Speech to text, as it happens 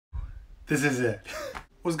This is it.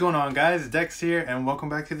 What's going on, guys? Dex here, and welcome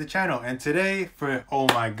back to the channel. And today for, oh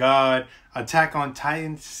my god, Attack on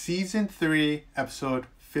Titan Season 3, Episode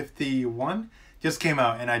 51 just came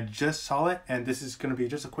out, and I just saw it, and this is going to be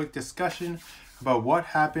just a quick discussion about what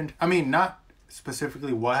happened. I mean, not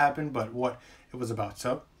specifically what happened, but what it was about.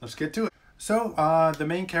 So, let's get to it. So, the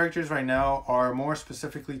main characters right now are more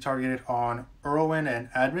specifically targeted on Erwin and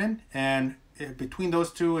Admin, and between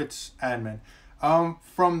those two, it's Admin.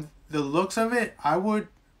 From the looks of it, I would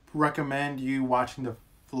recommend you watching the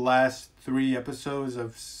last 3 episodes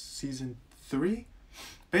of Season 3.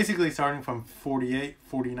 Basically, starting from 48,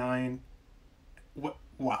 49...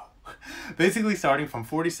 Wow. Basically, starting from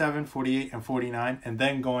 47, 48, and 49, and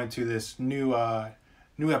then going to this new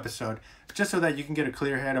episode, just so that you can get a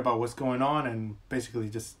clear head about what's going on and basically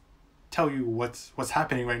just tell you what's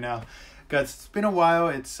happening right now. Because it's been a while.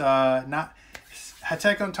 It's not...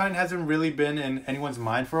 Attack on Titan hasn't really been in anyone's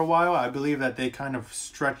mind for a while. I believe that they kind of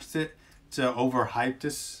stretched it to overhype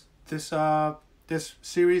this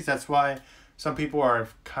series. That's why some people are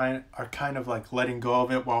kind of like letting go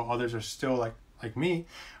of it, while others are still like me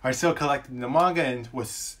are still collecting the manga and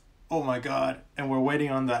was, oh my god, and we're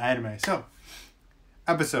waiting on the anime. So,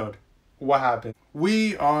 episode, what happened?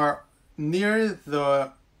 We are near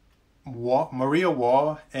the wall, Maria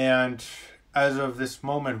Wall, and as of this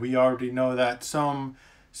moment, we already know that some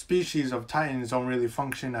species of Titans don't really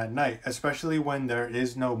function at night, especially when there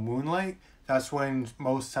is no moonlight. That's when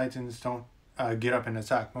most Titans don't get up and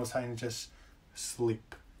attack. Most Titans just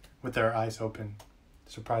sleep with their eyes open,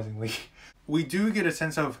 surprisingly. We do get a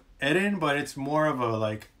sense of Eren, but it's more of a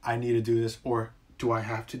like, I need to do this, or do I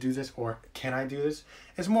have to do this, or can I do this?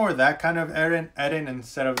 It's more that kind of Eren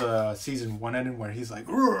instead of the Season 1 Eren where he's like,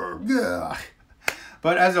 yeah.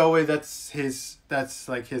 But as always, that's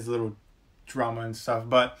like his little drama and stuff.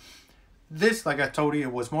 But this, like I told you,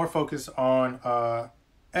 it was more focused on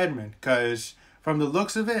Edmund, because from the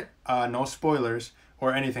looks of it, no spoilers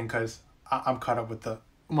or anything, because I'm caught up with the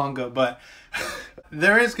manga. But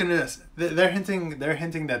they're hinting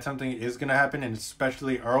that something is gonna happen, and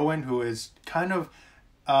especially Erwin, who is kind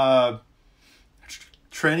of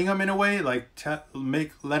training him in a way, like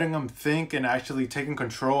letting him think and actually taking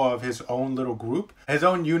control of his own little group, his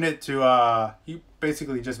own unit to he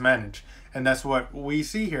basically just manage. And that's what we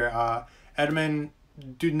see here. Edmund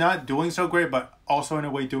not doing so great, but also in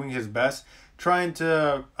a way doing his best, trying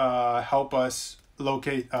to help us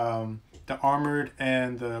locate the Armored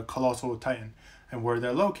and the Colossal Titan and where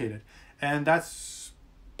they're located. And that's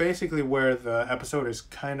basically where the episode is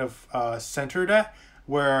kind of centered at,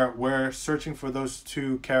 where we're searching for those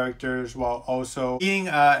two characters while also seeing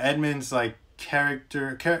Edmund's like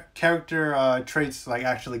character traits like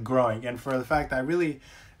actually growing. And for the fact that I really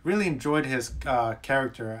enjoyed his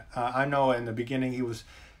character. I know in the beginning he was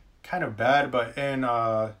kind of bad, but in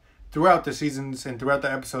throughout the seasons and throughout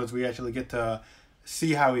the episodes, we actually get to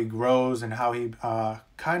see how he grows and how he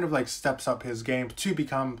kind of like steps up his game to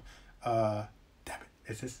become damn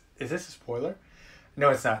it, is this a spoiler? No,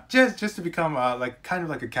 it's not. Just to become like kind of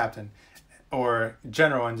like a captain or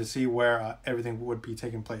general, and to see where everything would be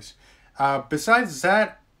taking place. Besides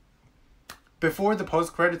that, before the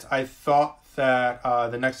post credits, I thought that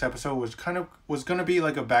the next episode was gonna be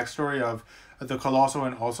like a backstory of the Colossal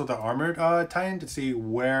and also the Armored Titan, to see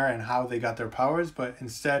where and how they got their powers. But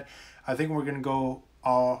instead, I think we're gonna go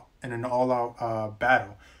in an all-out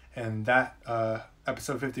battle, and that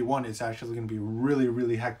episode 51 is actually gonna be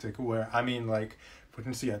really hectic. Where I mean, like, we're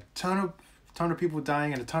gonna see a ton of people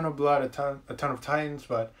dying and a ton of blood, a ton of Titans.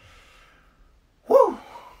 But whoo,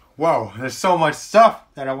 whoa, there's so much stuff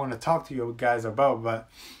that I want to talk to you guys about, but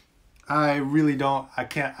I really don't.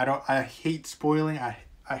 I hate spoiling. I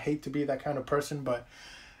hate to be that kind of person. But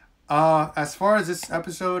as far as this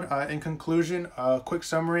episode, in conclusion, quick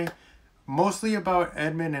summary, mostly about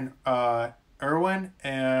Edmund and Erwin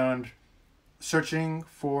and searching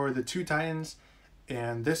for the two Titans.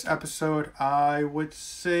 And this episode, I would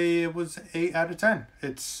say it was 8 out of 10.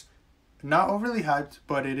 It's not overly hyped,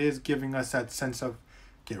 but it is giving us that sense of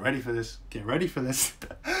get ready for this.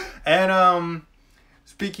 And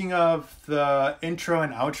speaking of the intro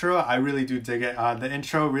and outro, I really do dig it. The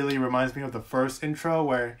intro really reminds me of the first intro,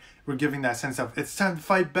 where we're giving that sense of it's time to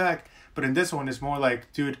fight back. But in this one, it's more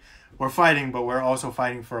like, dude, we're fighting, but we're also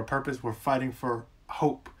fighting for a purpose. We're fighting for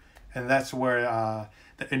hope. And that's where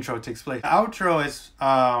the intro takes place. The outro is,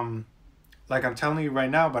 like I'm telling you right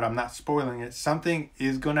now, but I'm not spoiling it. Something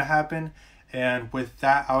is going to happen. And with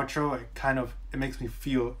that outro, it makes me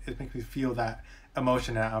feel that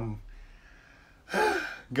emotion that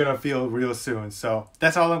gonna feel real soon. So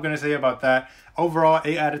that's all I'm gonna say about that. Overall,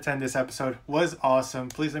 8 out of 10. This episode was awesome.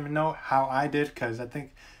 Please let me know how I did, because I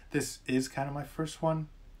think this is kind of my first one.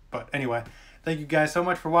 But anyway, thank you guys so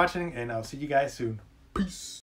much for watching, and I'll see you guys soon. Peace.